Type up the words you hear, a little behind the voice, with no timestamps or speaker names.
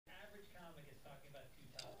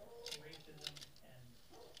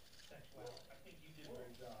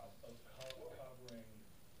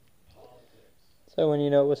So when you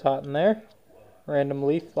know it was hot in there, random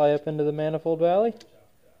leaf fly up into the manifold valley.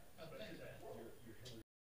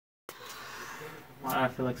 I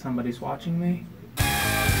feel like somebody's watching me.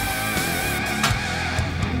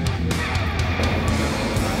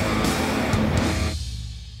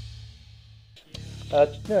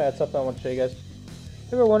 That's something I want to show you guys.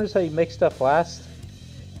 Ever wonders how you make stuff last?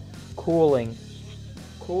 Cooling.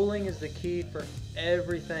 Cooling is the key for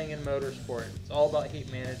everything in motorsport. It's all about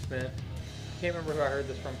heat management. I can't remember who I heard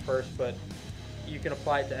this from first, but you can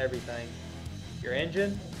apply it to everything. Your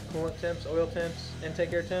engine, coolant temps, oil temps,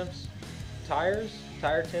 intake air temps, tires,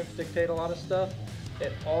 tire temps dictate a lot of stuff.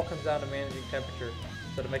 It all comes down to managing temperature.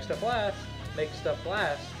 So to make stuff last,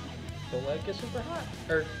 don't let it get super hot,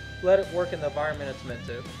 or let it work in the environment it's meant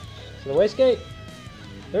to. So the wastegate,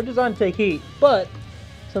 they're designed to take heat, but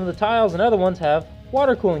some of the tiles and other ones have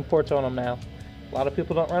water cooling ports on them now. A lot of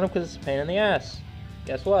people don't run them because it's a pain in the ass.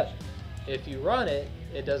 Guess what? If you run it,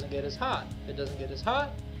 it doesn't get as hot. If it doesn't get as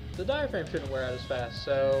hot, the diaphragm shouldn't wear out as fast.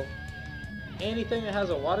 So anything that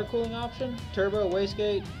has a water cooling option, turbo,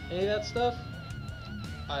 wastegate, any of that stuff,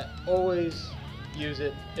 I always use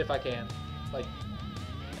it if I can. Like,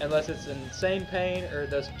 unless it's an insane pain or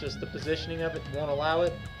just the positioning of it won't allow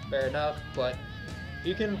it, fair enough. But if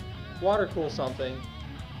you can water cool something,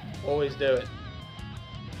 always do it.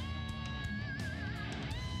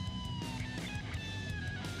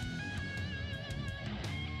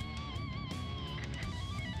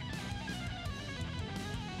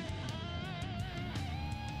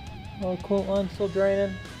 Oh, coolant line's still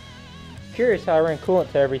draining. Curious how I ran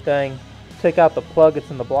coolant to everything. Take out the plug that's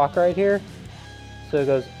in the block right here. So it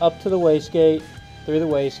goes up to the wastegate, through the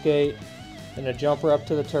wastegate, and a jumper up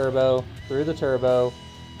to the turbo, through the turbo,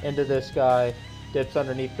 into this guy, dips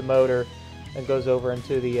underneath the motor, and goes over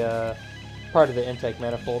into the part of the intake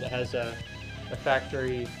manifold. It has a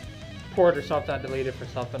factory port or something I deleted for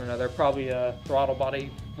something or another. Probably a throttle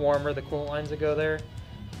body warmer, the coolant lines that go there.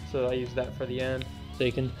 So I use that for the end. So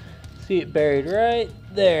you can see it buried right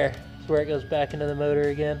there. That's where it goes back into the motor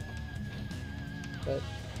again. But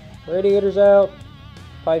radiator's out,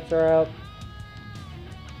 pipes are out,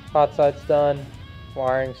 hot side's done,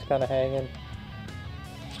 wiring's kind of hanging.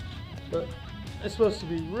 But it's supposed to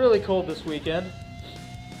be really cold this weekend.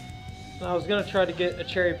 I was going to try to get a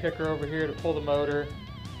cherry picker over here to pull the motor.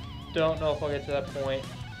 Don't know if I'll get to that point.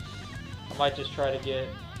 I might just try to get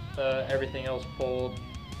everything else pulled,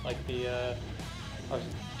 like the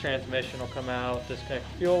transmission will come out, disconnect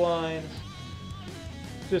the fuel lines,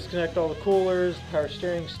 disconnect all the coolers, power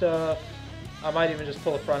steering stuff. I might even just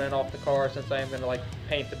pull the front end off the car since I am going to like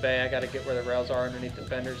paint the bay. I got to get where the rails are underneath the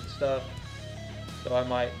fenders and stuff. So I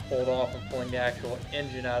might hold off on pulling the actual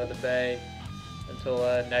engine out of the bay until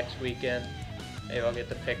next weekend. Maybe I'll get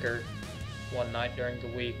the picker one night during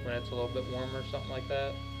the week when it's a little bit warmer or something like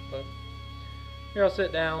that. But here I'll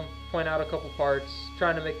sit down, point out a couple parts,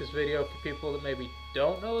 trying to make this video for people that maybe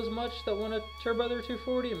don't know as much that want to turbo their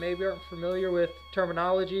 240 and maybe aren't familiar with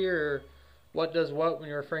terminology or what does what when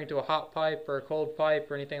you're referring to a hot pipe or a cold pipe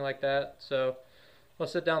or anything like that. So I'll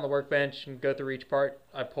sit down on the workbench and go through each part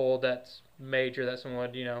I pulled that's major, that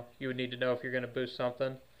someone, you would need to know if you're going to boost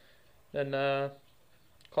something. Then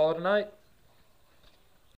call it a night.